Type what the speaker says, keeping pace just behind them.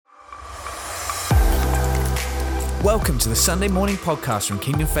Welcome to the Sunday morning podcast from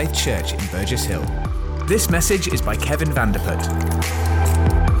Kingdom Faith Church in Burgess Hill. This message is by Kevin Vandeput.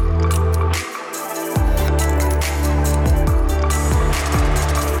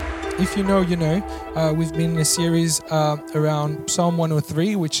 If you know, you know. We've been in a series around Psalm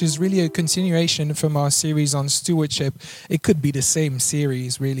 103, which is really a continuation from our series on stewardship. It could be the same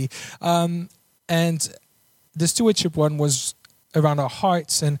series, really. And the stewardship one was around our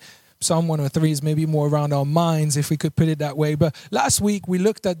hearts, and Psalm 103 is maybe more around our minds, if we could put it that way. But last week, we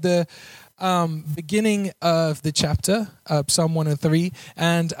looked at the beginning of the chapter, Psalm 103.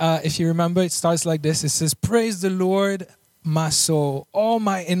 And if you remember, it starts like this. It says, "Praise the Lord, my soul, all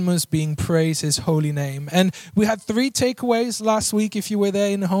my inmost being, praise his holy name." And we had 3 takeaways last week. If you were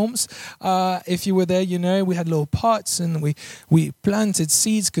there in the homes, if you were there, you know, we had little pots and we planted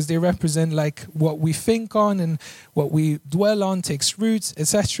seeds because they represent like what we think on and what we dwell on takes roots,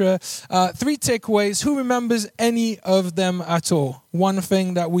 etc. 3 takeaways. Who remembers any of them at all? One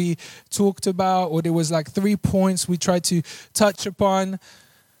thing that we talked about, or there was like 3 points we tried to touch upon.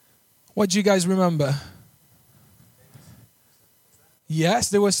 What do you guys remember? Yes,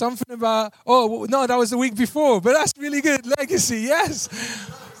 there was something about, no, that was the week before, but that's really good. Legacy, yes.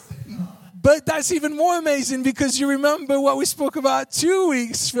 But that's even more amazing because you remember what we spoke about 2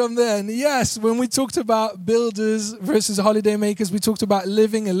 weeks from then. Yes, when we talked about builders versus holiday makers, we talked about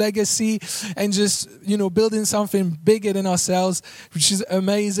living a legacy and just, you know, building something bigger than ourselves, which is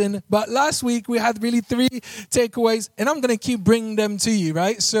amazing. But last week we had really 3 takeaways, and I'm going to keep bringing them to you,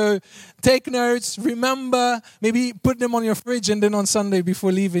 right? So take notes, remember, maybe put them on your fridge, and then on Sunday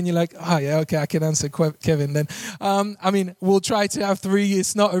before leaving, you're like, yeah, okay, I can answer Kevin then. We'll try to have 3.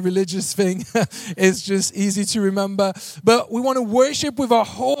 It's not a religious thing. It's just easy to remember. But we want to worship with our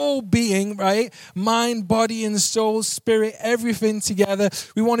whole being, right? Mind, body, and soul, spirit, everything together.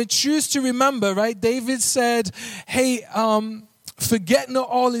 We want to choose to remember, right? David said, hey, forget not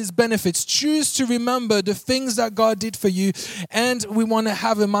all his benefits. Choose to remember the things that God did for you. And we want to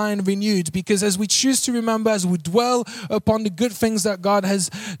have a mind renewed, because as we choose to remember, as we dwell upon the good things that God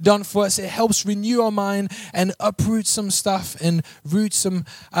has done for us, it helps renew our mind and uproot some stuff and root some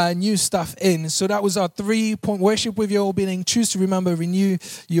new stuff in. So that was our 3-point worship with your being. Choose to remember, renew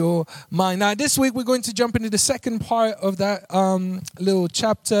your mind. Now this week we're going to jump into the second part of that little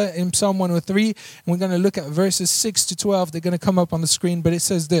chapter in Psalm 103. And we're going to look at verses 6 to 12. They're going to come up on the screen, but it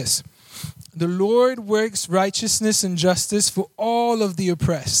says this: "The Lord works righteousness and justice for all of the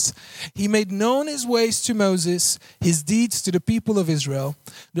oppressed. He made known his ways to Moses, his deeds to the people of Israel.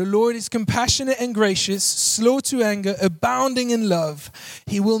 The Lord is compassionate and gracious, slow to anger, abounding in love.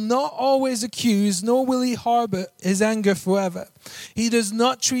 He will not always accuse, nor will he harbor his anger forever. He does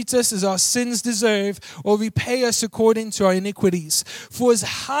not treat us as our sins deserve, or repay us according to our iniquities. For as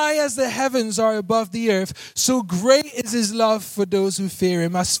high as the heavens are above the earth, so great is his love for those who fear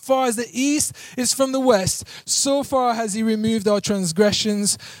him. As far as the east is from the west, so far has he removed our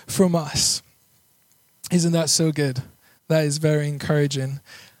transgressions from us." Isn't that so good? That is very encouraging.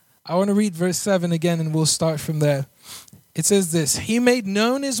 I want to read verse 7 again, and we'll start from there. It says this: "He made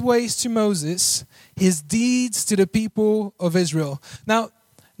known his ways to Moses, his deeds to the people of Israel." Now,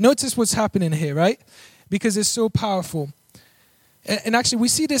 notice what's happening here, right? Because it's so powerful. And actually, we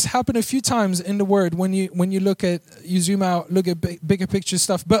see this happen a few times in the Word when you look at, you zoom out, look at bigger picture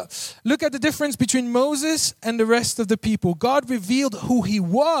stuff. But look at the difference between Moses and the rest of the people. God revealed who he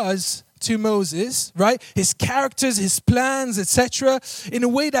was to Moses, right? His characters, his plans, etc., in a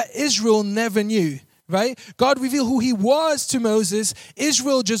way that Israel never knew. Right? God revealed who he was to Moses.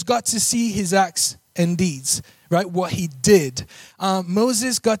 Israel just got to see his acts and deeds, right? What he did.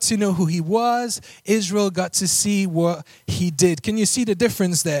 Moses got to know who he was. Israel got to see what he did. Can you see the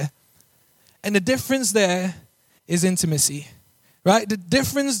difference there? And the difference there is intimacy. Right? The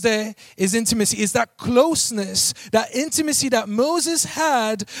difference there is intimacy. It's that closeness, that intimacy that Moses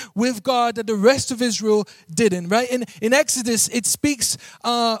had with God that the rest of Israel didn't. Right? In Exodus, it speaks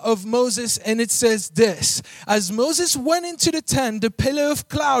of Moses, and it says this: "As Moses went into the tent, the pillar of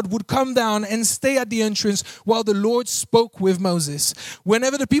cloud would come down and stay at the entrance while the Lord spoke with Moses.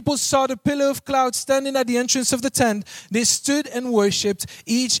 Whenever the people saw the pillar of cloud standing at the entrance of the tent, they stood and worshipped,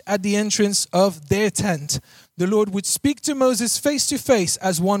 each at the entrance of their tent. The Lord would speak to Moses face to face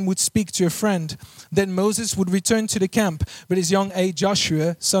as one would speak to a friend. Then Moses would return to the camp, but his young aide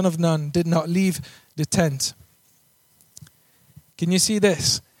Joshua, son of Nun, did not leave the tent." Can you see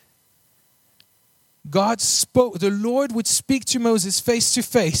this? the Lord would speak to Moses face to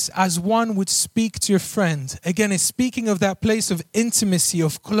face as one would speak to a friend. Again, it's speaking of that place of intimacy,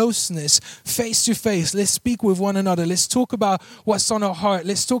 of closeness, face to face. Let's speak with one another. Let's talk about what's on our heart.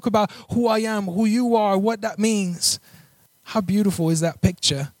 Let's talk about who I am, who you are, what that means. How beautiful is that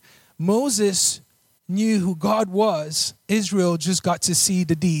picture? Moses knew who God was. Israel just got to see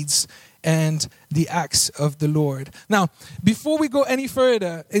the deeds and the acts of the Lord. Now, before we go any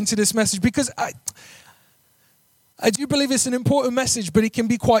further into this message, because I do believe it's an important message, but it can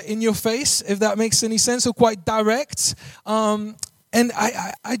be quite in your face, if that makes any sense, or quite direct. And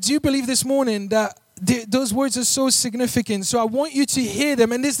I do believe this morning that those words are so significant. So I want you to hear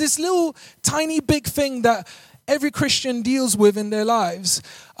them. And there's this little tiny big thing that every Christian deals with in their lives.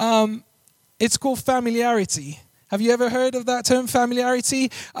 It's called familiarity. Have you ever heard of that term,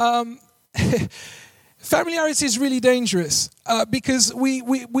 familiarity? Familiarity is really dangerous because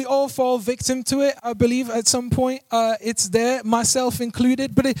we all fall victim to it, I believe, at some point. It's there, myself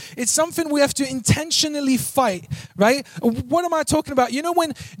included, but it's something we have to intentionally fight, right? What am I talking about? You know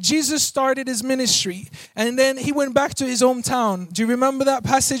when Jesus started his ministry and then he went back to his hometown? Do you remember that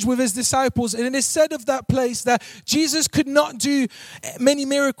passage with his disciples? And it is said of that place that Jesus could not do many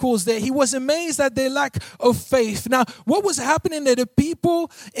miracles there. He was amazed at their lack of faith. Now, what was happening there? The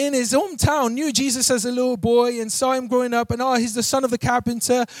people in his hometown knew Jesus as a little boy and saw him growing up and, he's the son of the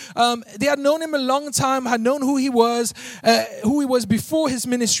carpenter. They had known him a long time, had known who he was before his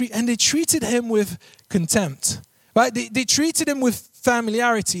ministry, and they treated him with contempt. Right? They treated him with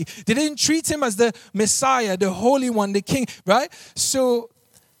familiarity. They didn't treat him as the Messiah, the Holy One, the King, right? So,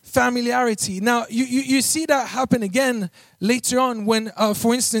 familiarity. Now, you see that happen again later on when,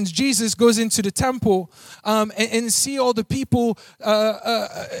 for instance, Jesus goes into the temple and see all the people,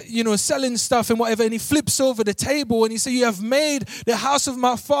 selling stuff and whatever, and he flips over the table and he says, "You have made the house of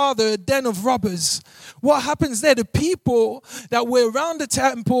my father a den of robbers." What happens there? The people that were around the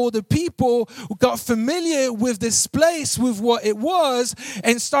temple, the people who got familiar with this place, with what it was,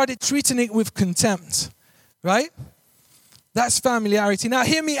 and started treating it with contempt, right? That's familiarity. Now,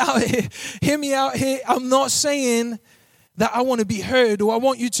 hear me out here. Hear me out here. I'm not saying that I want to be heard or I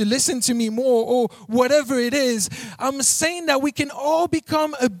want you to listen to me more or whatever it is. I'm saying that we can all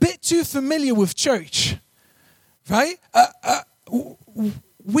become a bit too familiar with church, right?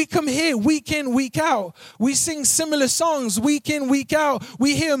 We come here week in, week out. We sing similar songs week in, week out.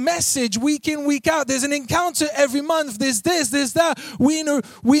 We hear a message week in, week out. There's an encounter every month. There's this, there's that. We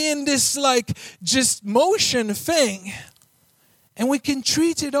in this like just motion thing. And we can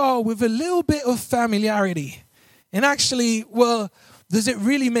treat it all with a little bit of familiarity. And actually, well, does it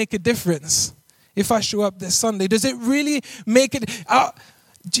really make a difference if I show up this Sunday? Does it really make it?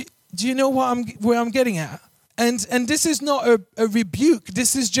 Do you know where I'm getting at? And this is not a rebuke.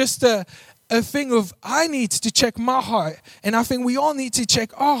 This is just a thing of I need to check my heart. And I think we all need to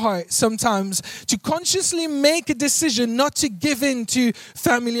check our heart sometimes to consciously make a decision not to give in to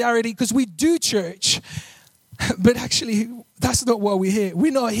familiarity because we do church. But actually, that's not what we're here.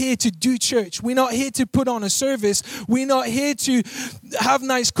 We're not here to do church. We're not here to put on a service. We're not here to have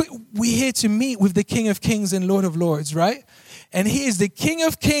nice... We're here to meet with the King of Kings and Lord of Lords, right? And he is the King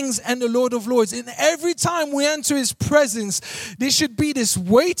of Kings and the Lord of Lords. And every time we enter his presence, there should be this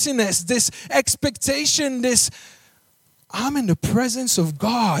weightiness, this expectation, this... I'm in the presence of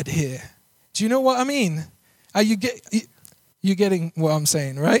God here. Do you know what I mean? You're getting what I'm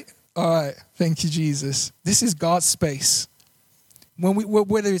saying, right? All right, thank you, Jesus. This is God's space.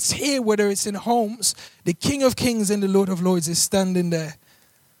 Whether it's here, whether it's in homes, the King of Kings and the Lord of Lords is standing there.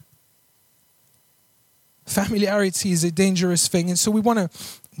 Familiarity is a dangerous thing, and so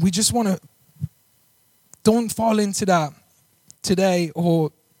we just want to, don't fall into that today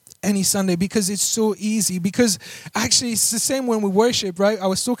or any Sunday because it's so easy. Because actually, it's the same when we worship, right? I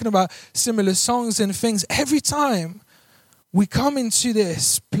was talking about similar songs and things. Every time we come into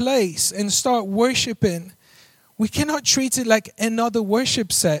this place and start worshiping, we cannot treat it like another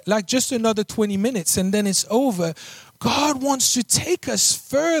worship set, like just another 20 minutes and then it's over. God wants to take us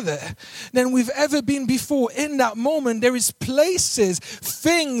further than we've ever been before. In that moment, there is places,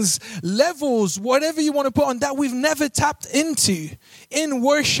 things, levels, whatever you want to put on that we've never tapped into in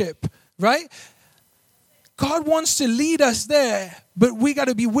worship, right? God wants to lead us there, but we got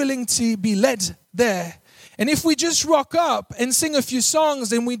to be willing to be led there. And if we just rock up and sing a few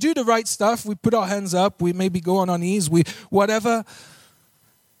songs and we do the right stuff, we put our hands up, we maybe go on our knees, whatever,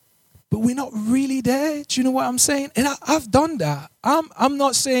 but we're not really there. Do you know what I'm saying? And I've done that. I'm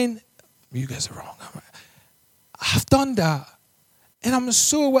not saying, you guys are wrong. I've done that. And I'm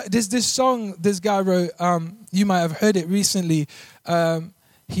so aware. There's this song this guy wrote, you might have heard it recently.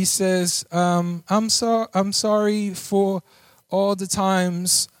 he says, I'm sorry for all the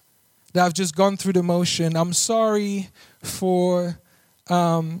times that I've just gone through the motion. I'm sorry for,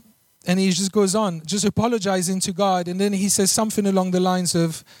 and he just goes on, just apologizing to God. And then he says something along the lines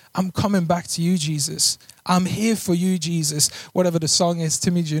of, I'm coming back to you, Jesus. I'm here for you, Jesus. Whatever the song is.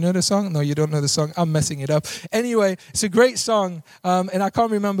 Timmy, do you know the song? No, you don't know the song. I'm messing it up. Anyway, it's a great song. And I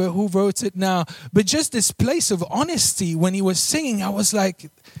can't remember who wrote it now. But just this place of honesty when he was singing, I was like,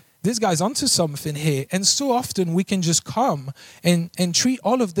 this guy's onto something here. And so often we can just come and treat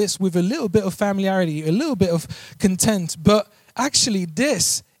all of this with a little bit of familiarity, a little bit of content. But actually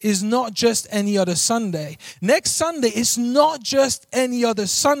this is not just any other Sunday. Next Sunday is not just any other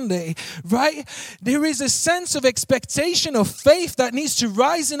Sunday, right? There is a sense of expectation of faith that needs to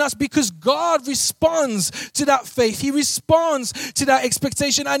rise in us because God responds to that faith. He responds to that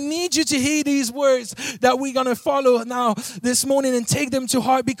expectation. I need you to hear these words that we're going to follow now this morning and take them to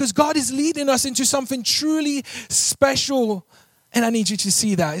heart because God is leading us into something truly special. And I need you to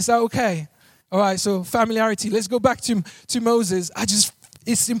see that. Is that okay? All right, so familiarity. Let's go back to Moses.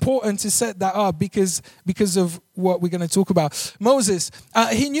 It's important to set that up because of what we're going to talk about. Moses,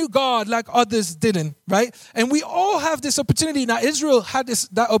 he knew God like others didn't, right? And we all have this opportunity. Now, Israel had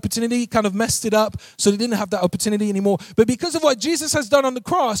that opportunity, kind of messed it up, so they didn't have that opportunity anymore. But because of what Jesus has done on the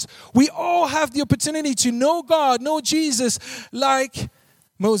cross, we all have the opportunity to know God, know Jesus like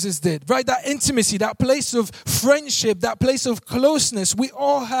Moses did, right? That intimacy, that place of friendship, that place of closeness. We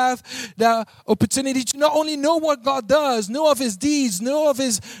all have that opportunity to not only know what God does, know of his deeds, know of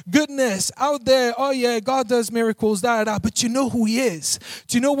his goodness out there. Oh yeah, God does miracles, but to know who he is,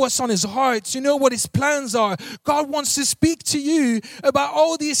 to know what's on his heart, to know what his plans are. God wants to speak to you about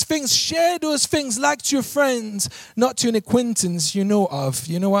all these things. Share those things like to your friends, not to an acquaintance you know of.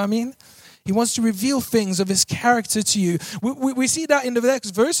 You know what I mean? He wants to reveal things of his character to you. We see that in the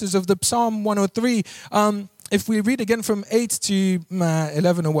next verses of the Psalm 103. If we read again from 8 to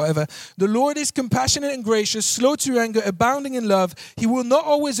 11 or whatever. The Lord is compassionate and gracious, slow to anger, abounding in love. He will not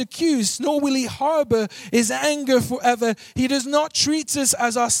always accuse, nor will he harbor his anger forever. He does not treat us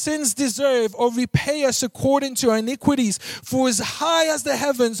as our sins deserve or repay us according to our iniquities. For as high as the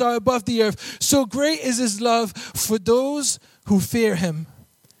heavens are above the earth, so great is his love for those who fear him.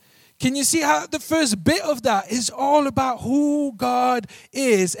 Can you see how the first bit of that is all about who God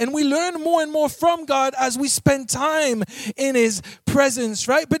is? And we learn more and more from God as we spend time in his presence,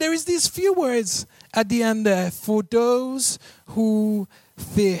 right? But there is these few words at the end there, for those who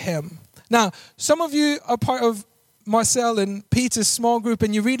fear him. Now, some of you are part of Marcel and Peter's small group,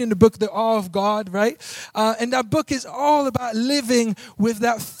 and you read in the book, The Awe of God, right? And that book is all about living with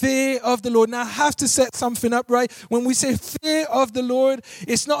that fear of the Lord. Now, I have to set something up, right? When we say fear of the Lord,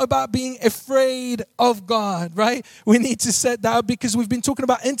 it's not about being afraid of God, right? We need to set that up because we've been talking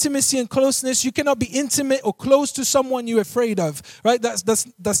about intimacy and closeness. You cannot be intimate or close to someone you're afraid of, right?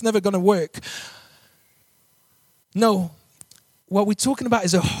 That's never going to work. No. What we're talking about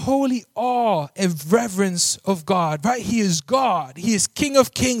is a holy awe and reverence of God, right? He is God. He is King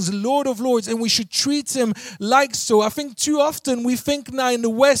of Kings, Lord of Lords, and we should treat him like so. I think too often we think now in the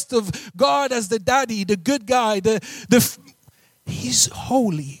West of God as the daddy, the good guy, He's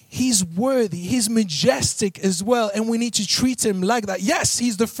holy, he's worthy, he's majestic as well, and we need to treat him like that. Yes,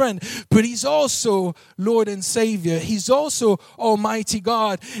 he's the friend, but he's also Lord and Savior. He's also Almighty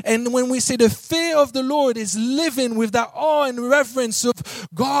God. And when we say the fear of the Lord is living with that awe and reverence of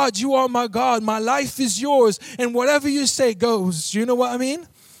God, you are my God, my life is yours, and whatever you say goes. Do you know what I mean?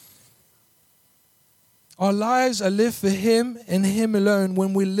 Our lives are lived for him and him alone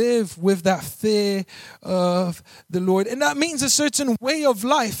when we live with that fear of the Lord. And that means a certain way of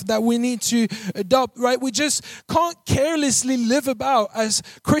life that we need to adopt, right? We just can't carelessly live about as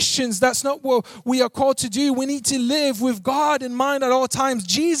Christians. That's not what we are called to do. We need to live with God in mind at all times.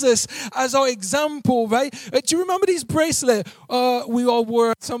 Jesus as our example, right? Do you remember these bracelets we all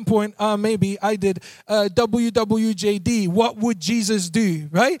wore at some point? Maybe I did. WWJD. What would Jesus do,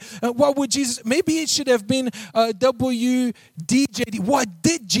 right? What would Jesus... Maybe it should have been WDJD. What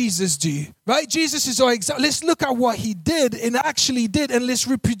did Jesus do? Right? Jesus is our example. Let's look at what he did and actually did, and let's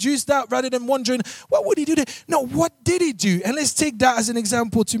reproduce that rather than wondering, what would he do? No, what did he do? And let's take that as an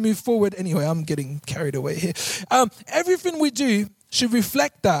example to move forward. Anyway, I'm getting carried away here. Everything we do should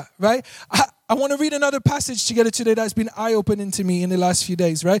reflect that, right? I want to read another passage together today that's been eye-opening to me in the last few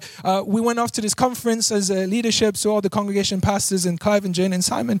days, right? We went off to this conference as a leadership, so all the congregation pastors and Clive and Jane and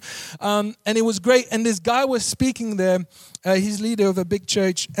Simon, and it was great. And this guy was speaking there. He's leader of a big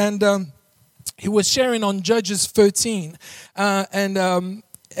church, and he was sharing on Judges 13, and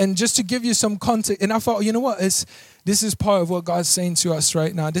just to give you some context, and I thought, you know what, This is part of what God's saying to us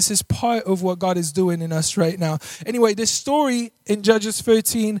right now. This is part of what God is doing in us right now. Anyway, this story in Judges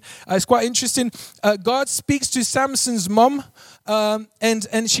 13 is quite interesting. God speaks to Samson's mom,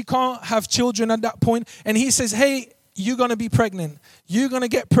 and she can't have children at that point. And he says, hey, you're going to be pregnant. You're going to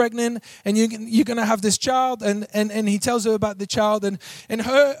get pregnant, and you're going to have this child. And he tells her about the child. And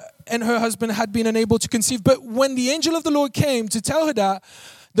her husband had been unable to conceive. But when the angel of the Lord came to tell her that,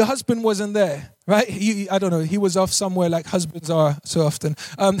 the husband wasn't there, right? I don't know. He was off somewhere like husbands are so often.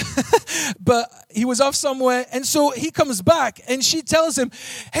 But he was off somewhere. And so he comes back and she tells him,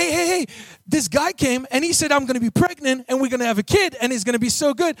 hey, this guy came and he said, I'm going to be pregnant and we're going to have a kid and it's going to be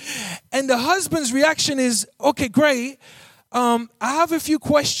so good. And the husband's reaction is, okay, great. I have a few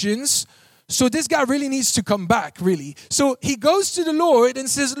questions. So this guy really needs to come back, really. So he goes to the Lord and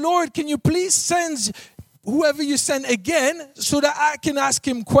says, Lord, can you please send whoever you send again so that I can ask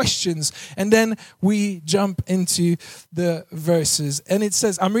him questions? And then we jump into the verses. And it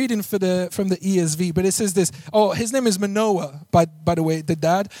says, I'm reading from the ESV, but it says this. Oh, his name is Manoah, by the way, the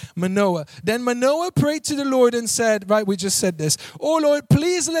dad, Manoah. Then Manoah prayed to the Lord and said, right, we just said this. Oh Lord,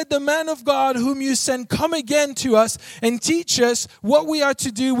 please let the man of God whom you send come again to us and teach us what we are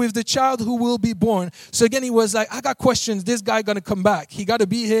to do with the child who will be born. So again, he was like, I got questions. This guy going to come back. He got to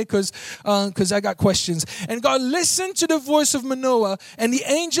be here because I got questions. And God listened to the voice of Manoah, and the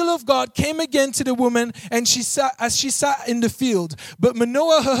angel of God came again to the woman, and she sat in the field. But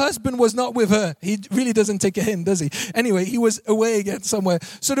Manoah, her husband, was not with her. He really doesn't take a hint, does he? Anyway, he was away again somewhere.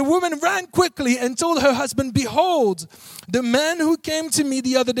 So the woman ran quickly and told her husband, behold, the man who came to me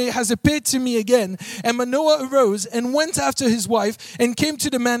the other day has appeared to me again. And Manoah arose and went after his wife and came to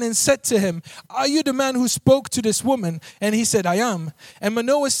the man and said to him, are you the man who spoke to this woman? And he said, I am. And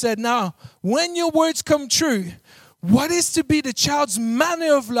Manoah said, now, when your words come true, what is to be the child's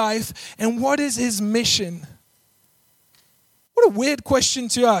manner of life and what is his mission? What a weird question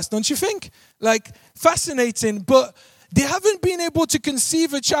to ask, don't you think? Like, fascinating, but they haven't been able to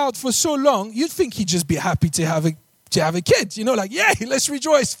conceive a child for so long. You'd think he'd just be happy to have a kid, like, yay, let's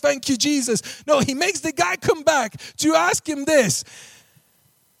rejoice. Thank you, Jesus. No, he makes the guy come back to ask him this.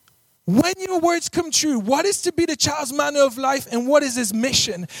 When your words come true, what is to be the child's manner of life and what is his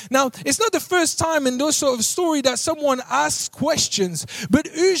mission? Now, it's not the first time in those sort of story that someone asks questions, but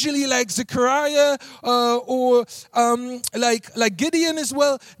usually like Zechariah or like Gideon as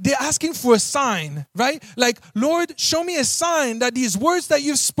well, they're asking for a sign, right? Like, Lord, show me a sign that these words that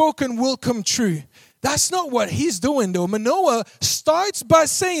you've spoken will come true. That's not what he's doing, though. Manoah starts by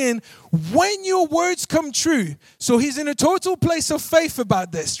saying, when your words come true. So he's in a total place of faith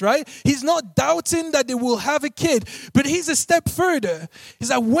about this, right? He's not doubting that they will have a kid, but he's a step further.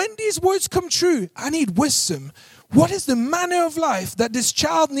 He's like, when these words come true, I need wisdom. What is the manner of life that this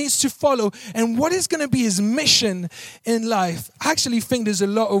child needs to follow? And what is going to be his mission in life? I actually think there's a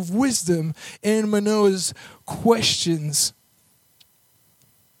lot of wisdom in Manoah's questions.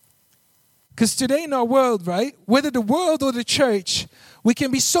 Because today in our world, right, whether the world or the church, we can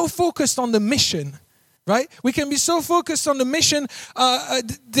be so focused on the mission, right? We can be so focused on the mission.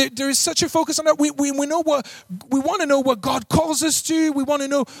 There is such a focus on that. We want to know what God calls us to. We want to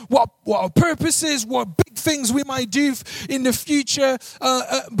know what our purpose is, what big things we might do in the future.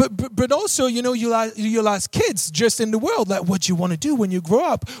 But also, you'll ask kids just in the world, like, what do you want to do when you grow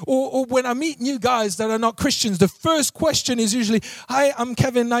up? Or when I meet new guys that are not Christians, the first question is usually, hi, I'm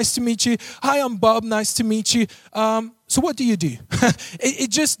Kevin, nice to meet you. Hi, I'm Bob, nice to meet you. So what do you do?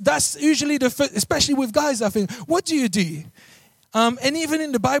 That's usually the first, especially with guys, I think, what do you do? And even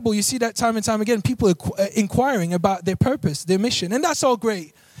in the Bible, you see that time and time again, people are inquiring about their purpose, their mission, and that's all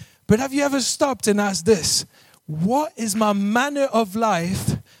great. But have you ever stopped and asked this? What is my manner of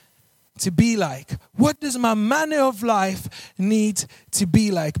life to be like? What does my manner of life need to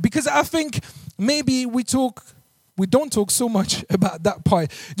be like? Because I think maybe we don't talk so much about that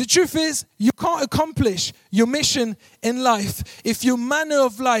part. The truth is, you can't accomplish your mission in life if your manner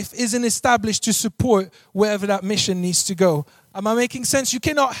of life isn't established to support wherever that mission needs to go. Am I making sense? You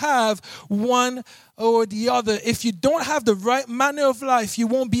cannot have one or the other. If you don't have the right manner of life, you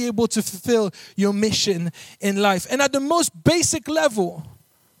won't be able to fulfill your mission in life. And at the most basic level,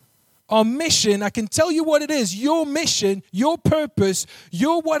 our mission, I can tell you what it is. Your mission, your purpose,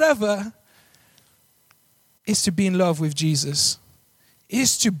 your whatever, is to be in love with Jesus,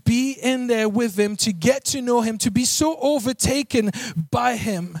 is to be in there with him, to get to know him, to be so overtaken by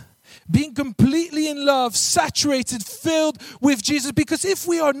him, being completely in love, saturated, filled with Jesus. Because if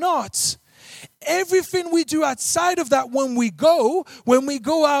we are not, everything we do outside of that, when we go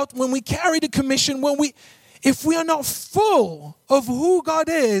out, when we carry the commission, if we are not full of who God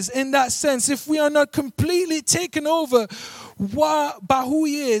is in that sense, if we are not completely taken over by who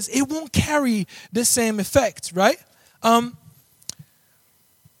He is, it won't carry the same effect, right?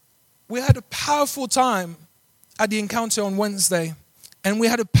 We had a powerful time at the encounter on Wednesday, and we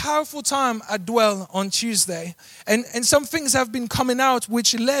had a powerful time at Dwell on Tuesday. And some things have been coming out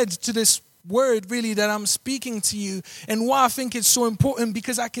which led to this word really that I'm speaking to you, and why I think it's so important,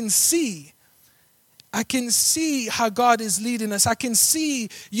 because I can see how God is leading us. I can see,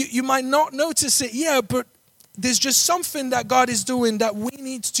 you might not notice it, but there's just something that God is doing that we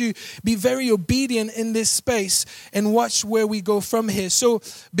need to be very obedient in this space and watch where we go from here. So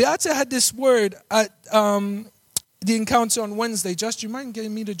Beata had this word at the encounter on Wednesday. Just, you mind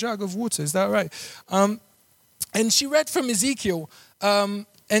getting me the jug of water? Is that right? And she read from Ezekiel. And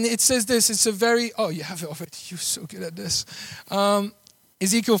it says this. It's a very, you have it already. You're so good at this.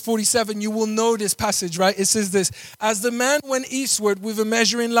 Ezekiel 47, you will know this passage, right? It says this: as the man went eastward with a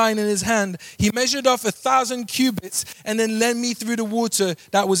measuring line in his hand, he measured off 1,000 cubits and then led me through the water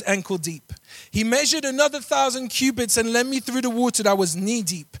that was ankle deep. He measured another 1,000 cubits and led me through the water that was knee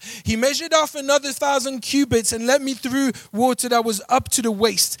deep. He measured off another 1,000 cubits and led me through water that was up to the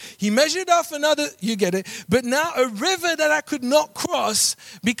waist. He measured off another, you get it, but now a river that I could not cross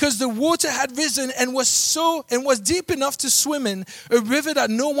because the water had risen and was deep enough to swim in, a river that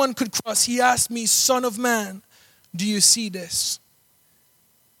no one could cross. He asked me, son of man, do you see this?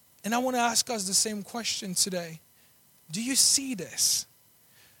 And I want to ask us the same question today. Do you see this?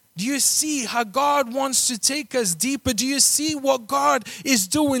 Do you see how God wants to take us deeper? Do you see what God is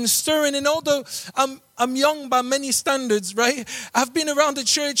doing, stirring? And although I'm young by many standards, right? I've been around the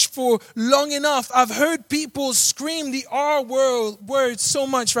church for long enough. I've heard people scream the R word so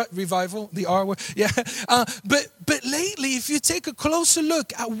much, right? Revival, the R word, yeah. But lately, if you take a closer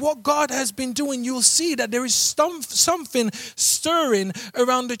look at what God has been doing, you'll see that there is something stirring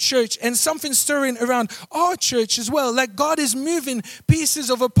around the church and something stirring around our church as well. Like God is moving pieces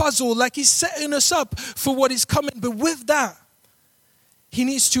of a puzzle, like He's setting us up for what is coming. But with that, He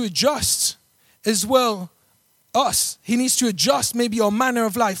needs to adjust as well us. He needs to adjust maybe our manner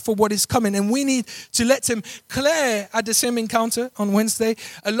of life for what is coming. And we need to let Him. Claire, at the same encounter on Wednesday,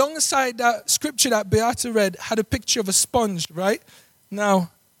 alongside that scripture that Beata read, had a picture of a sponge, right?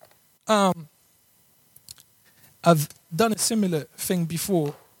 Now, I've done a similar thing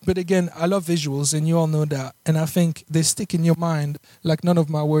before. But again, I love visuals, and you all know that. And I think they stick in your mind like none of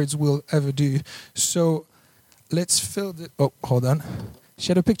my words will ever do. So let's fill the... Oh, hold on. She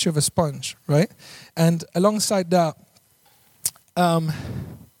had a picture of a sponge, right? And alongside that,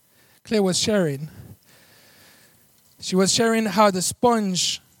 Claire was sharing. She was sharing how the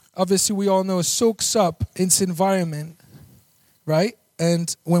sponge, obviously we all know, soaks up its environment, right?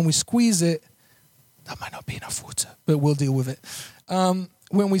 And when we squeeze it, that might not be enough water, but we'll deal with it.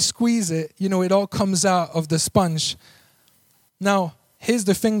 When we squeeze it, it all comes out of the sponge. Now, here's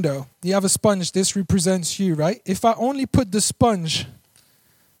the thing though. You have a sponge, this represents you, right? If I only put the sponge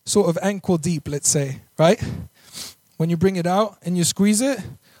sort of ankle deep, let's say, right? When you bring it out and you squeeze it,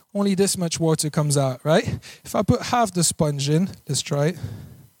 only this much water comes out, right? If I put half the sponge in, let's try it,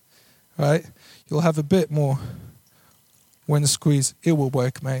 right? You'll have a bit more when squeezed. It will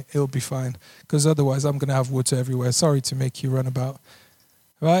work, mate. It'll be fine. Because otherwise I'm going to have water everywhere. Sorry to make you run about,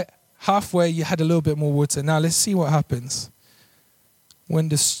 right? Halfway, you had a little bit more water. Now let's see what happens when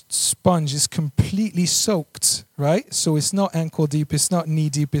the sponge is completely soaked, right? So it's not ankle deep, it's not knee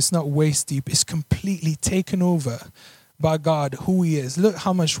deep, it's not waist deep. It's completely taken over by God, who He is. Look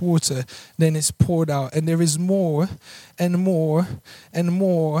how much water then is poured out. And there is more and more and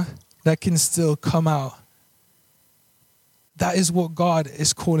more that can still come out. That is what God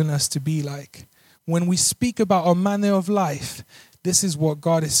is calling us to be like. When we speak about our manner of life, this is what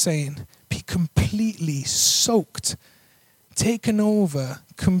God is saying. Be completely soaked, taken over,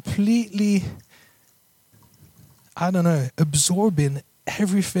 completely, absorbing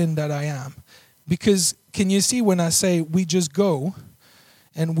everything that I am. Because can you see when I say we just go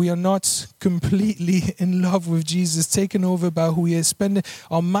and we are not completely in love with Jesus, taken over by who He is,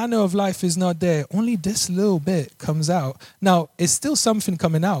 our manner of life is not there. Only this little bit comes out. Now, it's still something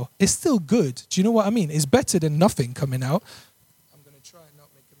coming out. It's still good. Do you know what I mean? It's better than nothing coming out. I'm going to try and not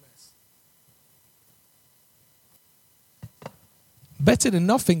make a mess. Better than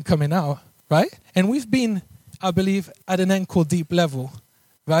nothing coming out, right? And we've been, I believe, at an ankle deep level,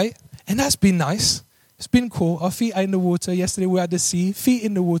 right? And that's been nice. It's been cool. Our feet are in the water. Yesterday we were at the sea. Feet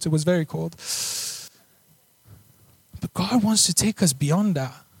in the water was very cold. But God wants to take us beyond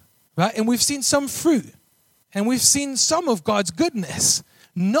that, right? And we've seen some fruit. And we've seen some of God's goodness.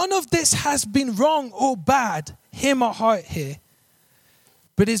 None of this has been wrong or bad, hear my heart here.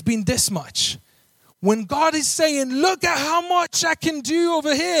 But it's been this much. When God is saying, look at how much I can do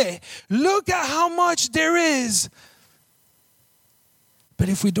over here. Look at how much there is. But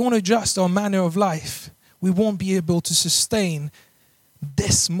if we don't adjust our manner of life, we won't be able to sustain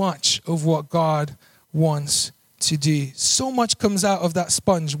this much of what God wants to do. So much comes out of that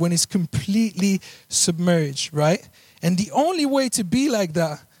sponge when it's completely submerged, right? And the only way to be like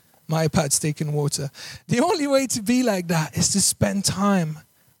that, my iPad's taking water. The only way to be like that is to spend time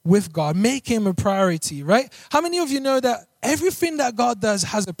with God. Make him a priority, right? How many of you know that everything that God does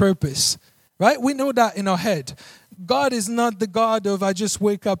has a purpose, right? We know that in our head. God is not the God of I just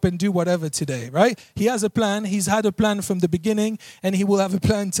wake up and do whatever today, right? He has a plan. He's had a plan from the beginning, and he will have a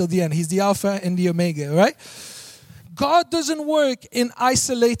plan till the end. He's the Alpha and the Omega, right? God doesn't work in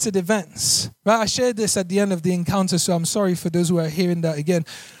isolated events, right? I shared this at the end of the encounter, so I'm sorry for those who are hearing that again.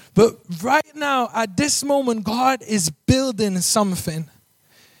 But right now, at this moment, God is building something.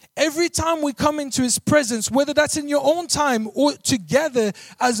 Every time we come into his presence, whether that's in your own time or together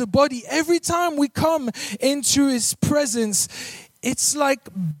as a body, every time we come into his presence, it's like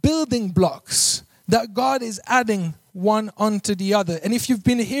building blocks that God is adding one onto the other. And if you've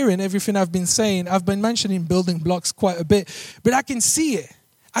been hearing everything I've been saying, I've been mentioning building blocks quite a bit, but I can see it.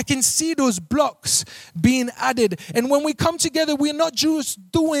 I can see those blocks being added. And when we come together, we're not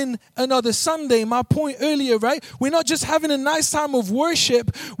just doing another Sunday. My point earlier, right? We're not just having a nice time of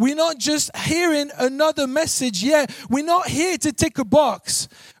worship. We're not just hearing another message yet. We're not here to tick a box,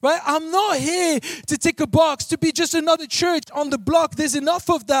 right? I'm not here to tick a box, to be just another church on the block. There's enough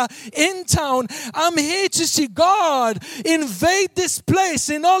of that in town. I'm here to see God invade this place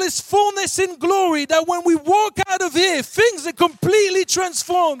in all his fullness and glory, that when we walk out of here, things are completely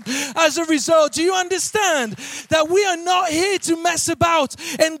transformed as a result. Do you understand that we are not here to mess about,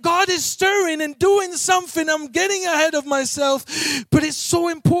 and God is stirring and doing something? I'm getting ahead of myself, but it's so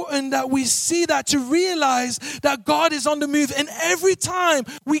important that we see that, to realize that God is on the move. And every time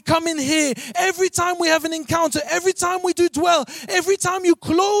we come in here, every time we have an encounter, every time we do dwell, every time you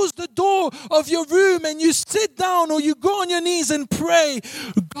close the door of your room and you sit down or you go on your knees and pray,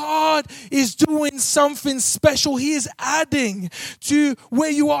 God is doing something special. He is adding to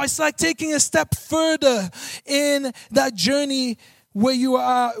where you are. It's like taking a step further in that journey where you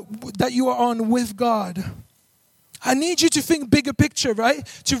are, that you are on with God. I need you to think bigger picture, right?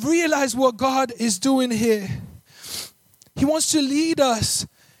 To realize what God is doing here. He wants to lead us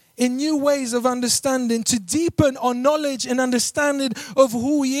in new ways of understanding, to deepen our knowledge and understanding of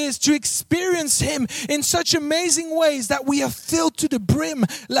who he is, to experience him in such amazing ways that we are filled to the brim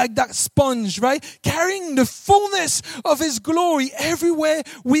like that sponge, right? Carrying the fullness of his glory everywhere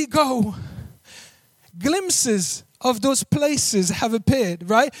we go. Glimpses of those places have appeared,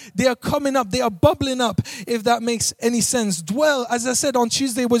 right? They are coming up. They are bubbling up, if that makes any sense. Dwell, as I said on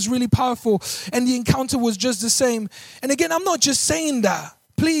Tuesday, was really powerful, and the encounter was just the same. And again, I'm not just saying that.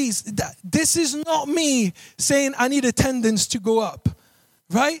 Please, this is not me saying I need attendance to go up,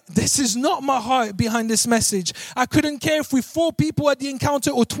 right? This is not my heart behind this message. I couldn't care if we're 4 people at the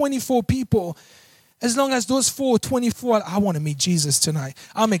encounter or 24 people. As long as those 4, 24, I want to meet Jesus tonight.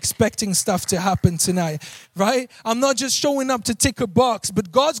 I'm expecting stuff to happen tonight, right? I'm not just showing up to tick a box,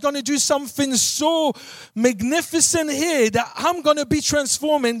 but God's going to do something so magnificent here that I'm going to be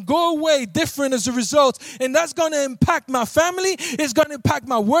transformed and go away different as a result. And that's going to impact my family. It's going to impact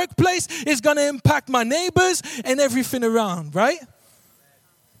my workplace. It's going to impact my neighbors and everything around, right?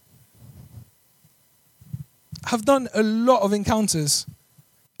 I've done a lot of encounters,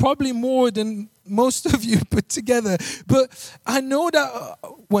 probably more than most of you put together. But I know that,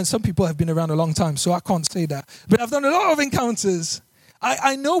 when some people have been around a long time, so I can't say that. But I've done a lot of encounters.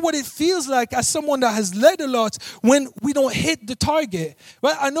 I know what it feels like as someone that has led a lot when we don't hit the target.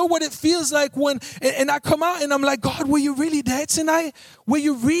 Right? I know what it feels like when, and I come out and I'm like, God, were you really there tonight? Were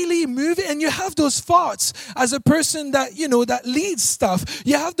you really moving? And you have those thoughts as a person that, that leads stuff.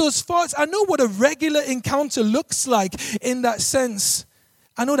 You have those thoughts. I know what a regular encounter looks like in that sense.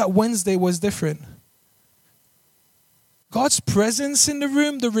 I know that Wednesday was different. God's presence in the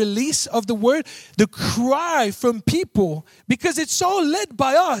room, the release of the word, the cry from people, because it's all led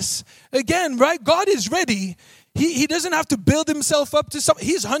by us. Again, right? God is ready. He doesn't have to build himself up to something.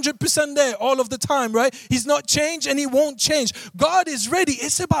 He's 100% there all of the time, right? He's not changed and he won't change. God is ready.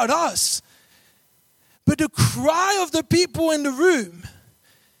 It's about us. But the cry of the people in the room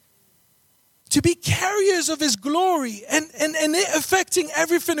to be carriers of his glory and it affecting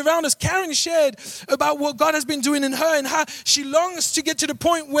everything around us. Karen shared about what God has been doing in her and how she longs to get to the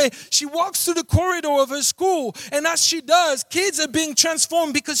point where she walks through the corridor of her school, and as she does, kids are being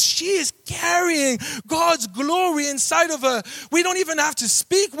transformed because she is carrying God's glory inside of her. We don't even have to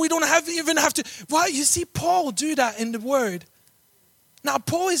speak. We don't even have to. Well, you see Paul do that in the Word. Now,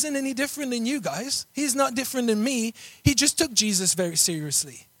 Paul isn't any different than you guys. He's not different than me. He just took Jesus very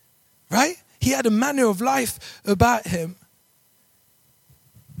seriously, right? He had a manner of life about him.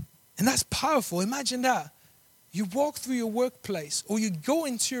 And that's powerful. Imagine that. You walk through your workplace or you go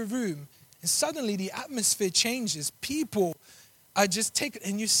into your room and suddenly the atmosphere changes. People are just taken,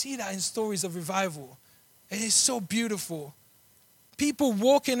 and you see that in stories of revival. It is so beautiful. People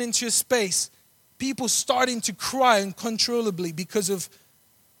walking into your space, people starting to cry uncontrollably because of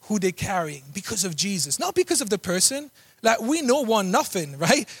who they're carrying, because of Jesus. Not because of the person. Like, we know one nothing,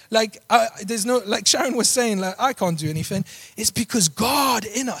 right? Like, there's no, like Sharon was saying, like, I can't do anything. It's because God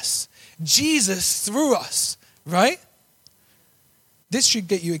in us, Jesus through us, right? This should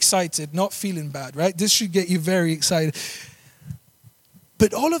get you excited, not feeling bad, right? This should get you very excited.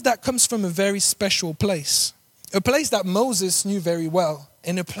 But all of that comes from a very special place. A place that Moses knew very well,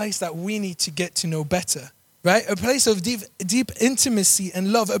 and a place that we need to get to know better. Right? A place of deep intimacy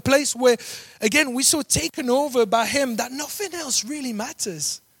and love. A place where, again, we're so taken over by him that nothing else really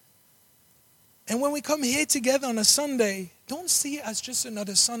matters. And when we come here together on a Sunday, don't see it as just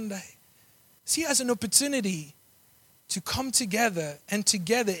another Sunday. See it as an opportunity to come together and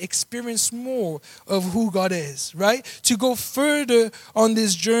together experience more of who God is, right? To go further on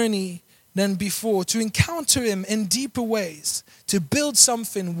this journey than before, to encounter him in deeper ways, to build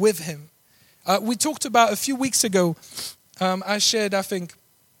something with him. We talked about a few weeks ago, I shared, I think,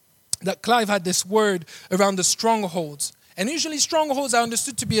 that Clive had this word around the strongholds. And usually strongholds are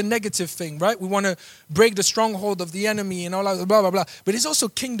understood to be a negative thing, right? We want to break the stronghold of the enemy and all that, blah, blah, blah. But it's also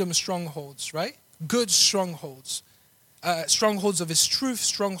kingdom strongholds, right? Good strongholds. Strongholds of his truth,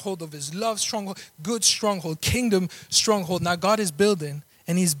 stronghold of his love, good stronghold, kingdom stronghold. Now God is building,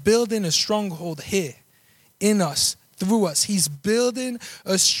 and he's building a stronghold here in us, through us. He's building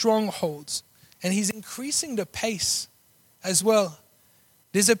a stronghold. And he's increasing the pace as well.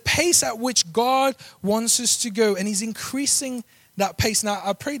 There's a pace at which God wants us to go, and he's increasing that pace. Now,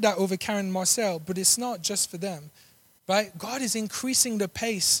 I prayed that over Karen and Marcel, but it's not just for them, right? God is increasing the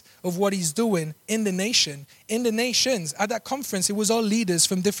pace of what he's doing in the nation, in the nations. At that conference, it was all leaders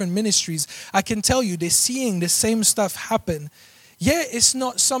from different ministries. I can tell you, they're seeing the same stuff happen. Yeah, it's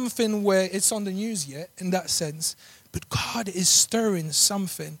not something where it's on the news yet, in that sense. But God is stirring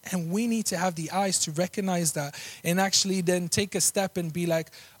something, and we need to have the eyes to recognize that and actually then take a step and be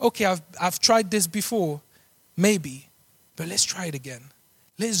like, okay, I've tried this before, maybe, but let's try it again.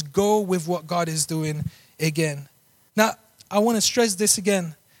 Let's go with what God is doing again. Now, I want to stress this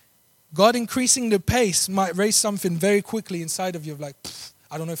again. God increasing the pace might raise something very quickly inside of you of like,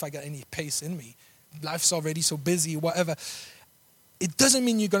 I don't know if I got any pace in me. Life's already so busy, whatever. It doesn't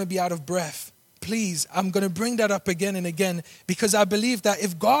mean you're going to be out of breath. Please, I'm going to bring that up again and again because I believe that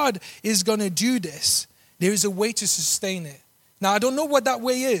if God is going to do this, there is a way to sustain it. Now, I don't know what that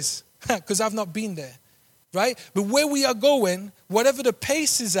way is because I've not been there, right? But where we are going, whatever the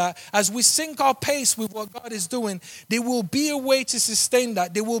pace is at, as we sync our pace with what God is doing, there will be a way to sustain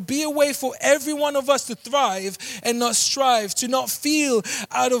that. There will be a way for every one of us to thrive and not strive, to not feel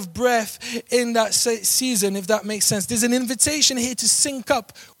out of breath in that season, if that makes sense. There's an invitation here to sync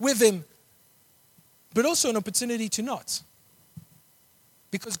up with him, but also an opportunity to not.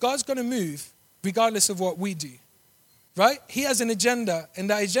 Because God's going to move regardless of what we do. Right? He has an agenda, and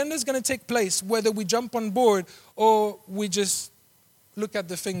that agenda is going to take place whether we jump on board or we just look at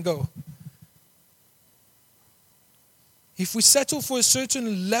the thing go. If we settle for a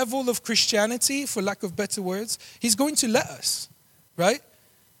certain level of Christianity, for lack of better words, he's going to let us. Right?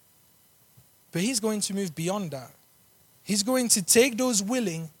 But he's going to move beyond that. He's going to take those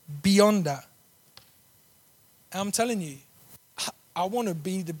willing beyond that. I'm telling you, I want to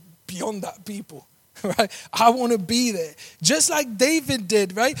be beyond that people, right? I want to be there. Just like David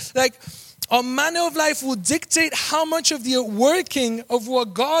did, right? Like, our manner of life will dictate how much of the working of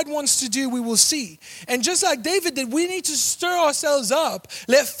what God wants to do we will see. And just like David did, we need to stir ourselves up.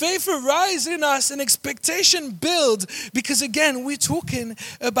 Let faith arise in us and expectation build. Because again, we're talking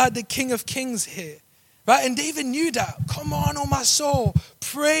about the King of Kings here. Right? And David knew that. Come on, oh my soul.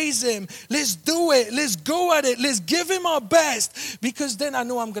 Praise him. Let's do it. Let's go at it. Let's give him our best. Because then I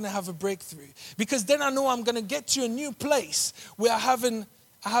know I'm going to have a breakthrough. Because then I know I'm going to get to a new place where I haven't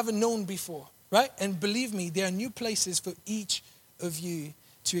known before. Right? And believe me, there are new places for each of you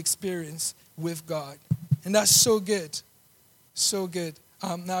to experience with God. And that's so good. So good.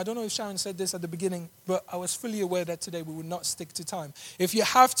 Now, I don't know if Sharon said this at the beginning, but I was fully aware that today we would not stick to time. If you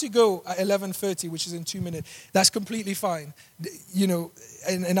have to go at 11:30, which is in 2 minutes, that's completely fine. You know,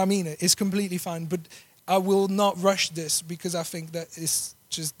 and I mean it. It's completely fine. But I will not rush this because I think that it's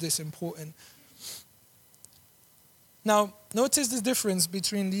just this important. Now, notice the difference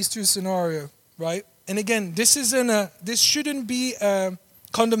between these two scenarios, right? And again, this shouldn't be a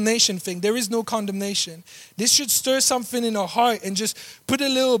condemnation thing. There is no condemnation. This should stir something in our heart and just put a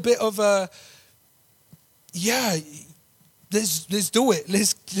little bit of a, let's do it.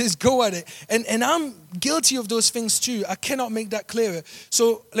 Let's go at it. And I'm guilty of those things too. I cannot make that clearer.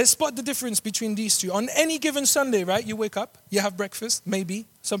 So let's spot the difference between these two. On any given Sunday, right? You wake up, you have breakfast, maybe.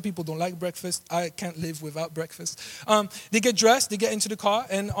 Some people don't like breakfast. I can't live without breakfast. They get dressed, they get into the car,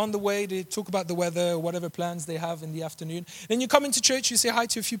 and on the way they talk about the weather or whatever plans they have in the afternoon. Then you come into church, you say hi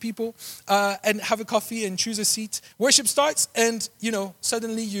to a few people, and have a coffee and choose a seat. Worship starts, and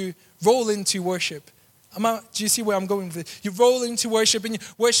suddenly you roll into worship. Do you see where I'm going with it? You roll into worship, and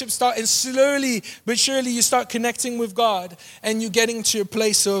worship starts, and slowly but surely you start connecting with God, and you're getting to a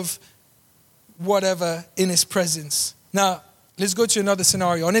place of whatever in His presence. Now, let's go to another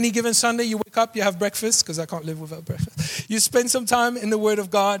scenario. On any given Sunday, you wake up, you have breakfast, because I can't live without breakfast. You spend some time in the Word of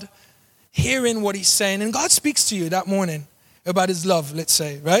God, hearing what He's saying, and God speaks to you that morning about His love, let's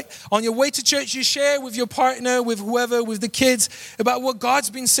say, right? On your way to church, you share with your partner, with whoever, with the kids, about what God's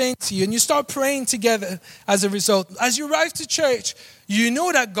been saying to you, and you start praying together as a result. As you arrive to church, you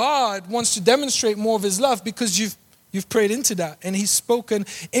know that God wants to demonstrate more of His love because you've prayed into that, and He's spoken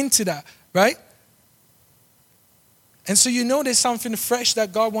into that, right? And so you know there's something fresh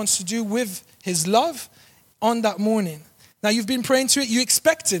that God wants to do with His love on that morning. Now you've been praying to it, you're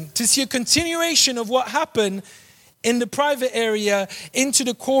expecting to see a continuation of what happened in the private area into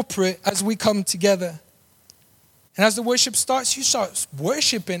the corporate as we come together. And as the worship starts, you start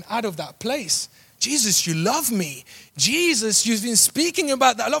worshiping out of that place. Jesus, you love me. Jesus, you've been speaking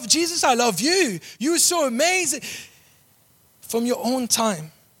about that love. Jesus, I love you. You are so amazing. From your own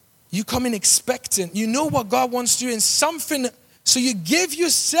time, you come in expectant. You know what God wants to do in something. So you give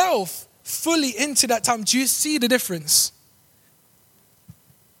yourself fully into that time. Do you see the difference?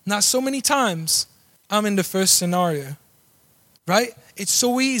 Now, so many times, I'm in the first scenario, right? It's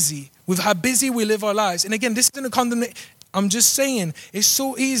so easy with how busy we live our lives. And again, this isn't a condemnation. I'm just saying it's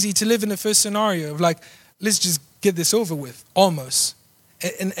so easy to live in the first scenario of like, let's just get this over with, almost.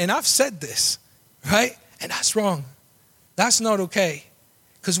 And I've said this, right? And that's wrong. That's not okay.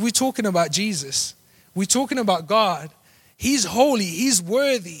 Because we're talking about Jesus. We're talking about God. He's holy. He's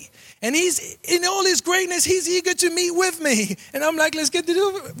worthy. And He's, in all His greatness, He's eager to meet with me. And I'm like, let's get to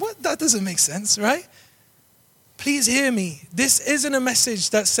do it. What? That doesn't make sense, right? Please hear me. This isn't a message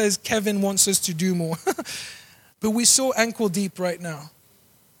that says Kevin wants us to do more. But we're so ankle deep right now.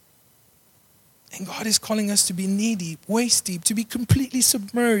 And God is calling us to be knee deep, waist deep, to be completely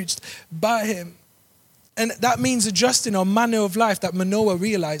submerged by Him. And that means adjusting our manner of life that Manoah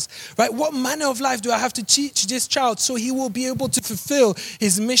realized, right? What manner of life do I have to teach this child so he will be able to fulfill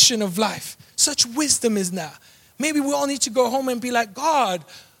his mission of life? Such wisdom is now. Maybe we all need to go home and be like, God,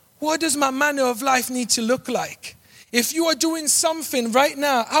 what does my manner of life need to look like? If you are doing something right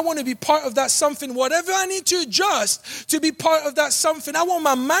now, I want to be part of that something. Whatever I need to adjust to be part of that something, I want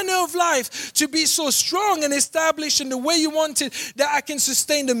my manner of life to be so strong and established in the way you want it that I can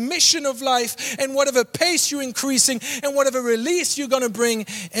sustain the mission of life and whatever pace you're increasing and whatever release you're going to bring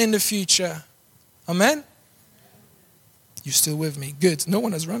in the future. Amen? You still with me? Good. No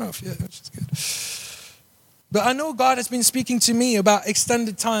one has run off yet, which is good. But I know God has been speaking to me about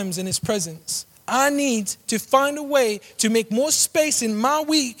extended times in His presence. I need to find a way to make more space in my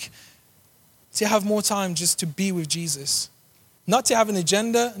week to have more time just to be with Jesus. Not to have an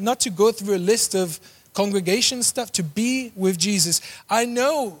agenda, not to go through a list of congregation stuff, to be with Jesus. I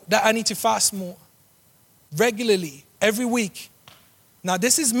know that I need to fast more regularly, every week. Now,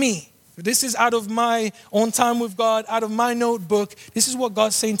 this is me. This is out of my own time with God, out of my notebook. This is what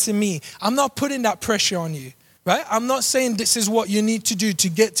God's saying to me. I'm not putting that pressure on you. Right? I'm not saying this is what you need to do to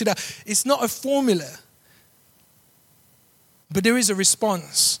get to that. It's not a formula. But there is a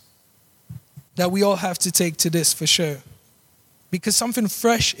response that we all have to take to this for sure. Because something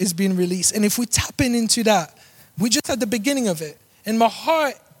fresh is being released. And if we tap into that, we're just at the beginning of it. And my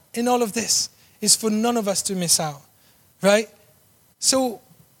heart in all of this is for none of us to miss out. Right? So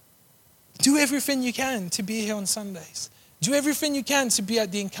do everything you can to be here on Sundays. Do everything you can to be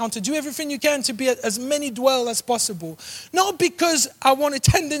at the encounter. Do everything you can to be at as many dwell as possible. Not because I want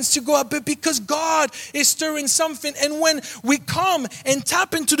attendance to go up, but because God is stirring something. And when we come and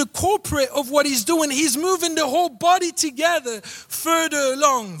tap into the corporate of what he's doing, he's moving the whole body together further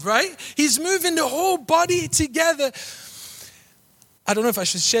along, right? He's moving the whole body together. I don't know if I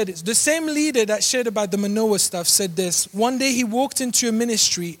should share this. The same leader that shared about the Manoah stuff said this. One day he walked into a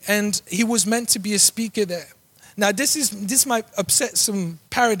ministry and he was meant to be a speaker there. Now, this might upset some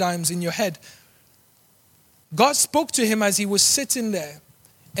paradigms in your head. God spoke to him as he was sitting there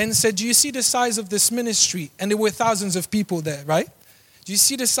and said, do you see the size of this ministry? And there were thousands of people there, right? Do you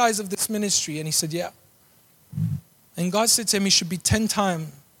see the size of this ministry? And he said, yeah. And God said to him, it should be 10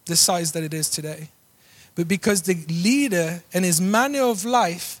 times the size that it is today. But because the leader and his manner of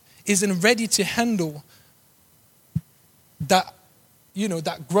life isn't ready to handle that,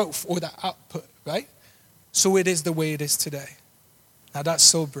 that growth or that output, right? So it is the way it is today. Now that's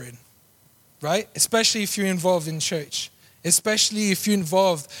sobering, right? Especially if you're involved in church. Especially if you're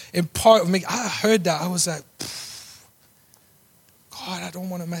involved in part of me. I heard that. I was like, God, I don't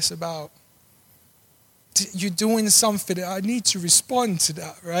want to mess about. You're doing something. I need to respond to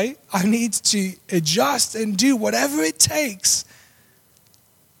that, right? I need to adjust and do whatever it takes.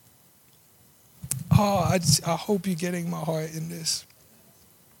 I hope you're getting my heart in this.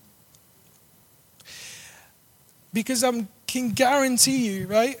 Because I can guarantee you,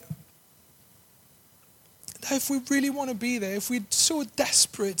 right, that if we really want to be there, if we're so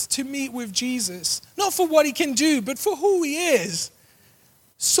desperate to meet with Jesus, not for what he can do, but for who he is,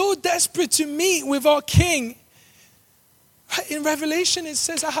 so desperate to meet with our King. In Revelation, it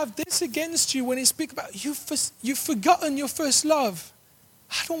says, I have this against you when he speaks about you've forgotten your first love.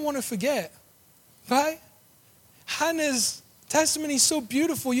 I don't want to forget, right? Hannah's testimony is so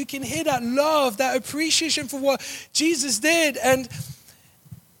beautiful. You can hear that love, that appreciation for what Jesus did. And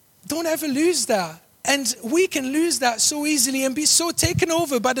don't ever lose that. And we can lose that so easily and be so taken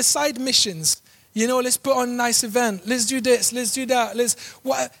over by the side missions. Let's put on a nice event. Let's do this. Let's do that.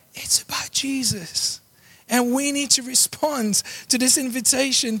 It's about Jesus. And we need to respond to this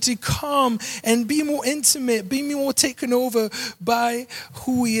invitation to come and be more intimate, be more taken over by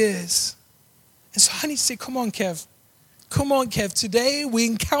who he is. And so I need to say, come on, Kev. Come on, Kev. Today we're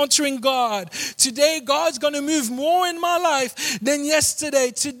encountering God. Today God's going to move more in my life than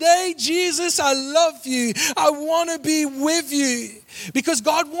yesterday. Today, Jesus, I love you. I want to be with you. Because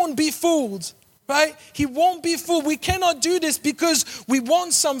God won't be fooled, right? He won't be fooled. We cannot do this because we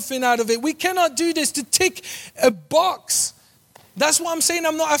want something out of it. We cannot do this to tick a box. That's why I'm saying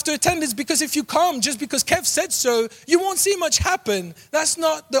I'm not after attendance, because if you come just because Kev said so, you won't see much happen. That's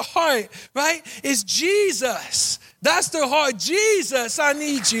not the heart, right? It's Jesus. That's the heart. Jesus, I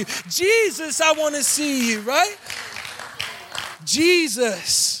need you. Jesus, I want to see you, right?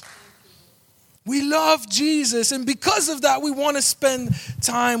 Jesus. We love Jesus, and because of that, we want to spend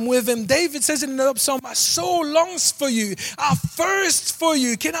time with him. David says in the psalm, my soul longs for you. I thirst for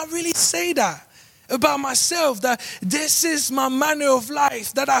you. Can I really say that about myself, that this is my manner of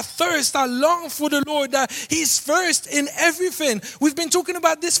life, that I thirst, I long for the Lord, that he's first in everything. We've been talking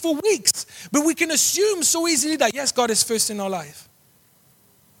about this for weeks, but we can assume so easily that yes, God is first in our life.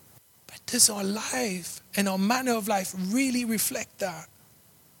 But does our life and our manner of life really reflect that?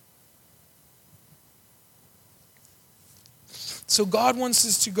 So God wants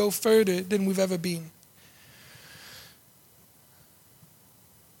us to go further than we've ever been.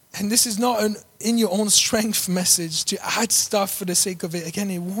 And this is not an in your own strength message to add stuff for the sake of it.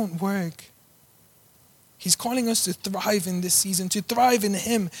 Again, it won't work. He's calling us to thrive in this season, to thrive in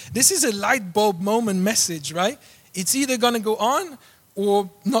him. This is a light bulb moment message, right? It's either going to go on or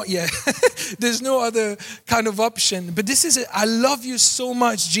not yet. There's no other kind of option. But this is a I love you so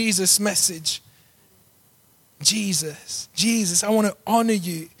much, Jesus message. Jesus, I want to honor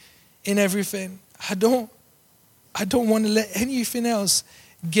you in everything. I don't want to let anything else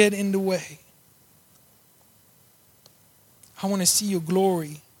get in the way. I want to see your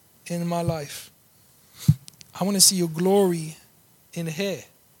glory in my life. I want to see your glory in here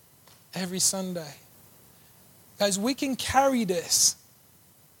every Sunday. Guys, we can carry this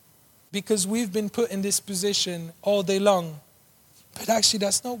because we've been put in this position all day long. But actually,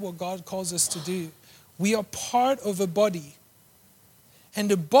 that's not what God calls us to do. We are part of a body. And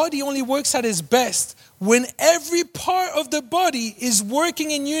the body only works at its best when every part of the body is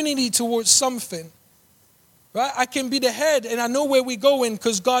working in unity towards something. Right? I can be the head and I know where we're going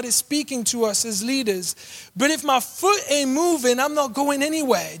because God is speaking to us as leaders. But if my foot ain't moving, I'm not going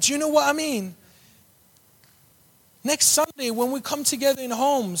anywhere. Do you know what I mean? Next Sunday when we come together in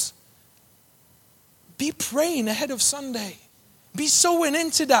homes, be praying ahead of Sunday. Be sowing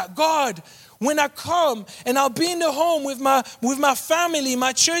into that. God, when I come and I'll be in the home with my family,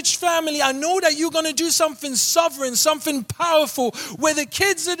 my church family, I know that you're going to do something sovereign, something powerful, whether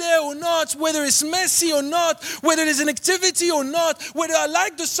kids are there or not, whether it's messy or not, whether there's an activity or not, whether I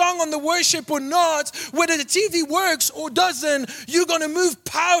like the song on the worship or not, whether the TV works or doesn't, you're going to move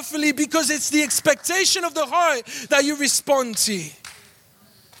powerfully because it's the expectation of the heart that you respond to.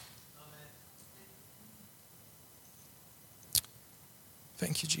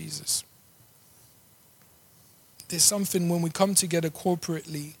 Thank you, Jesus. There's something when we come together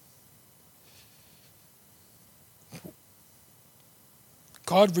corporately.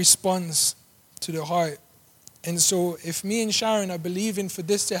 God responds to the heart. And so if me and Sharon are believing for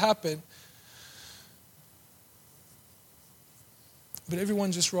this to happen, but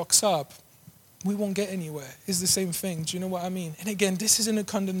everyone just rocks up, we won't get anywhere. It's the same thing. Do you know what I mean? And again, this isn't a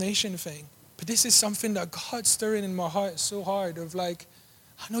condemnation thing, but this is something that God's stirring in my heart so hard of like,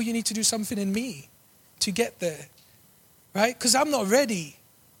 I know you need to do something in me to get there, right? Because I'm not ready.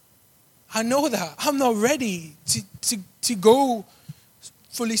 I know that. I'm not ready to go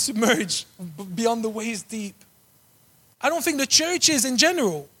fully submerged beyond the waist deep. I don't think the church is in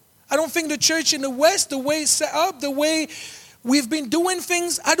general. I don't think the church in the West, the way it's set up, the way we've been doing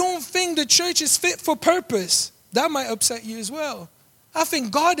things, I don't think the church is fit for purpose. That might upset you as well. I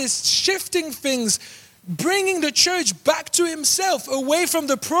think God is shifting things, bringing the church back to himself, away from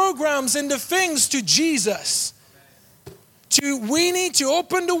the programs and the things to Jesus. We need to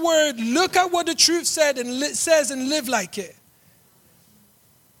open the word, look at what the truth says and live like it.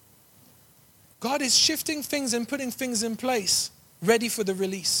 God is shifting things and putting things in place, ready for the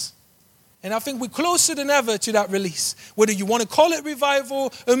release. And I think we're closer than ever to that release. Whether you want to call it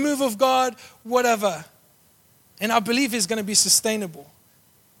revival, a move of God, whatever. And I believe it's going to be sustainable.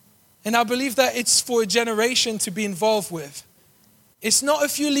 And I believe that it's for a generation to be involved with. It's not a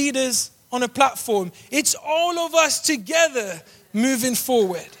few leaders on a platform. It's all of us together moving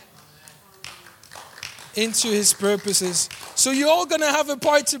forward into his purposes. So you're all going to have a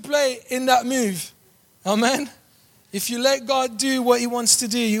part to play in that move. Amen? If you let God do what he wants to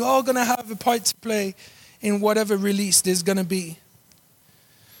do, you're all going to have a part to play in whatever release there's going to be.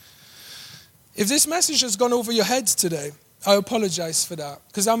 If this message has gone over your heads today, I apologize for that,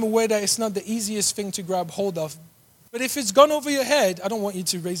 because I'm aware that it's not the easiest thing to grab hold of. But if it's gone over your head, I don't want you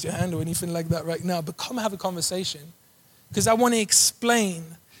to raise your hand or anything like that right now, but come have a conversation, because I want to explain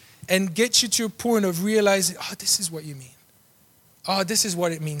and get you to a point of realizing, oh, this is what you mean. Oh, this is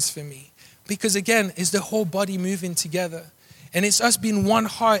what it means for me. Because again, it's the whole body moving together. And it's us being one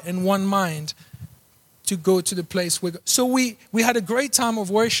heart and one mind to go to the place where... So we had a great time of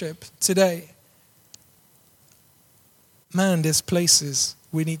worship today. Man, there's places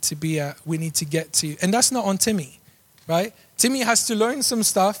we need to be at, we need to get to. And that's not on Timmy, right? Timmy has to learn some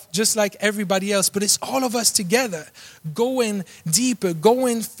stuff just like everybody else, but it's all of us together, going deeper,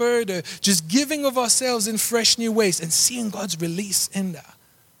 going further, just giving of ourselves in fresh new ways and seeing God's release in that,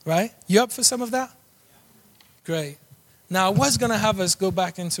 right? You up for some of that? Great. Now, I was going to have us go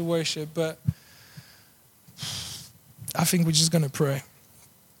back into worship, but I think we're just going to pray.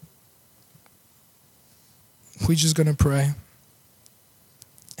 We're just going to pray.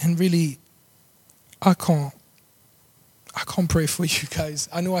 And really, I can't pray for you guys.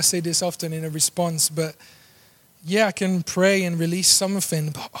 I know I say this often in a response, but yeah, I can pray and release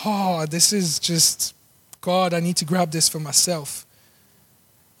something. But this is just, God, I need to grab this for myself.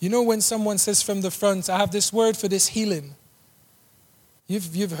 You know when someone says from the front, I have this word for this healing.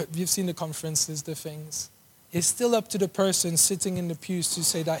 You've seen the conferences, the things. It's still up to the person sitting in the pews to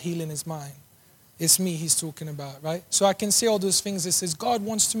say that healing is mine. It's me he's talking about, right? So I can say all those things that says God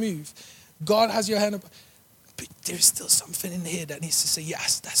wants to move. God has your hand up. But there's still something in here that needs to say,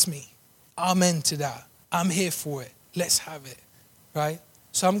 yes, that's me. Amen to that. I'm here for it. Let's have it, right?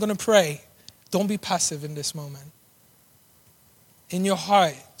 So I'm going to pray. Don't be passive in this moment. In your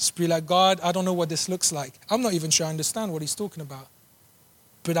heart, just be like, God, I don't know what this looks like. I'm not even sure I understand what he's talking about.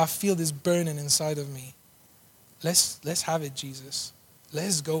 But I feel this burning inside of me. Let's have it, Jesus.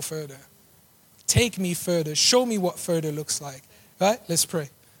 Let's go further. Take me further. Show me what further looks like. Right? Let's pray.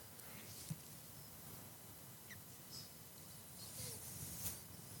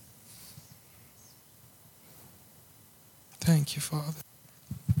 Thank you, Father.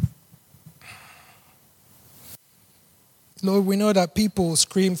 Lord, we know that people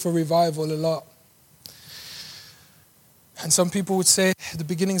scream for revival a lot. And some people would say the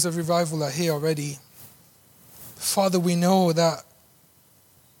beginnings of revival are here already. Father, we know that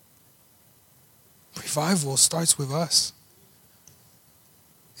revival starts with us.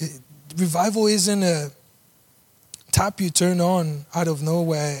 revival isn't a tap you turn on out of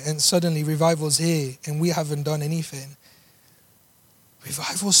nowhere and suddenly revival's here and we haven't done anything.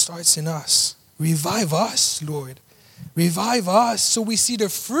 Revival starts in us. Revive us, Lord. Revive us so we see the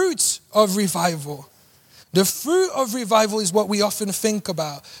fruit of revival. The fruit of revival is what we often think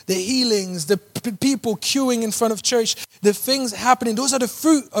about. The healings, the people queuing in front of church, the things happening. Those are the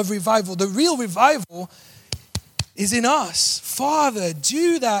fruit of revival. The real revival is in us. Father,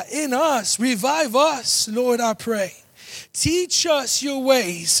 do that in us. Revive us, Lord, I pray. Teach us your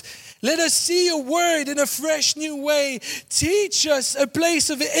ways. Let us see your word in a fresh new way. Teach us a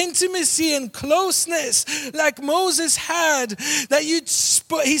place of intimacy and closeness like Moses had, that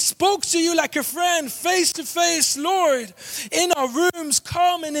he spoke to you like a friend, face to face. Lord, in our rooms,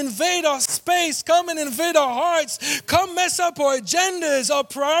 come and invade our space. Come and invade our hearts. Come mess up our agendas, our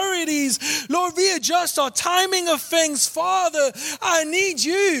priorities. Lord, readjust our timing of things. Father, I need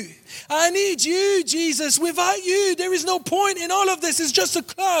you. I need you, Jesus. Without you, there is no point in all of this. It's just a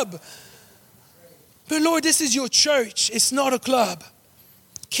club. But Lord, this is your church. It's not a club.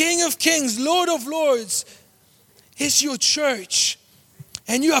 King of kings, Lord of lords, it's your church.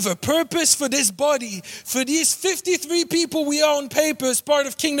 And you have a purpose for this body. For these 53 people we are on paper as part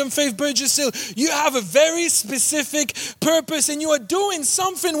of Kingdom Faith Burgess Hill. You have a very specific purpose and you are doing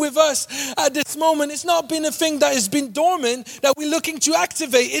something with us at this moment. It's not been a thing that has been dormant that we're looking to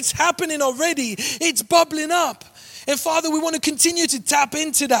activate. It's happening already. It's bubbling up. And Father, we want to continue to tap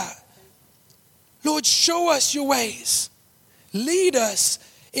into that. Lord, show us your ways. Lead us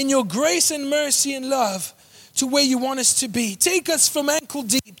in your grace and mercy and love to where you want us to be. Take us from ankle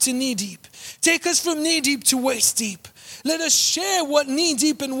deep to knee deep. Take us from knee deep to waist deep. Let us share what knee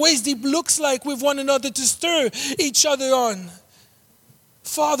deep and waist deep looks like with one another to stir each other on.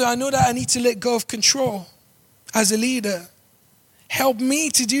 Father, I know that I need to let go of control as a leader. Help me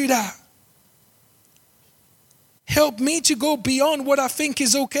to do that. Help me to go beyond what I think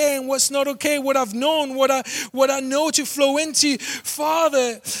is okay and what's not okay, what I've known, what I know to flow into.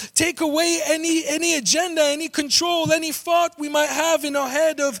 Father, take away any agenda, any control, any thought we might have in our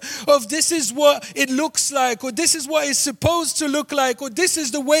head of this is what it looks like, or this is what it's supposed to look like, or this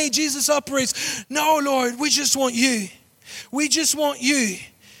is the way Jesus operates. No, Lord, we just want you. We just want you.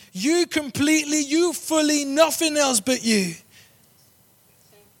 You completely, you fully, nothing else but you.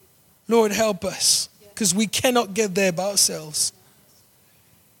 Lord, help us. Because we cannot get there by ourselves.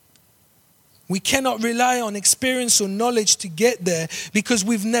 We cannot rely on experience or knowledge to get there because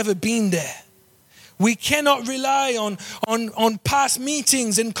we've never been there. We cannot rely on past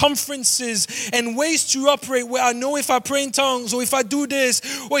meetings and conferences and ways to operate where I know if I pray in tongues or if I do this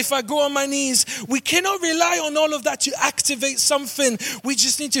or if I go on my knees. We cannot rely on all of that to activate something. We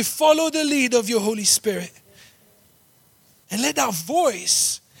just need to follow the lead of your Holy Spirit. And let that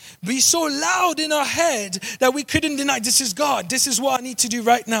voice be so loud in our head that we couldn't deny, this is God. This is what I need to do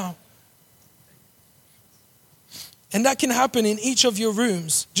right now. And that can happen in each of your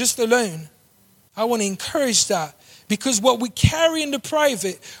rooms, just alone. I want to encourage that because what we carry in the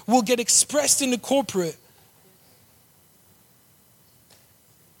private will get expressed in the corporate.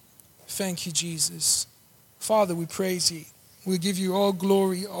 Thank you, Jesus. Father, we praise you. We give you all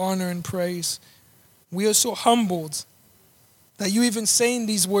glory, honor, and praise. We are so humbled that you even saying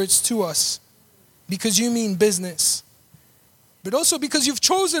these words to us because you mean business. But also because you've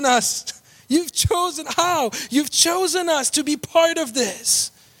chosen us. You've chosen how? You've chosen us to be part of this.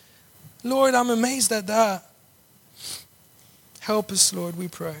 Lord, I'm amazed at that. Help us, Lord, we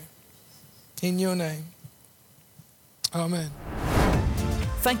pray. In your name. Amen.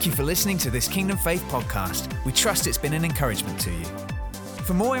 Thank you for listening to this Kingdom Faith podcast. We trust it's been an encouragement to you.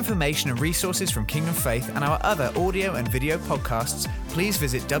 For more information and resources from Kingdom Faith and our other audio and video podcasts, please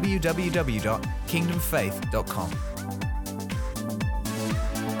visit www.kingdomfaith.com.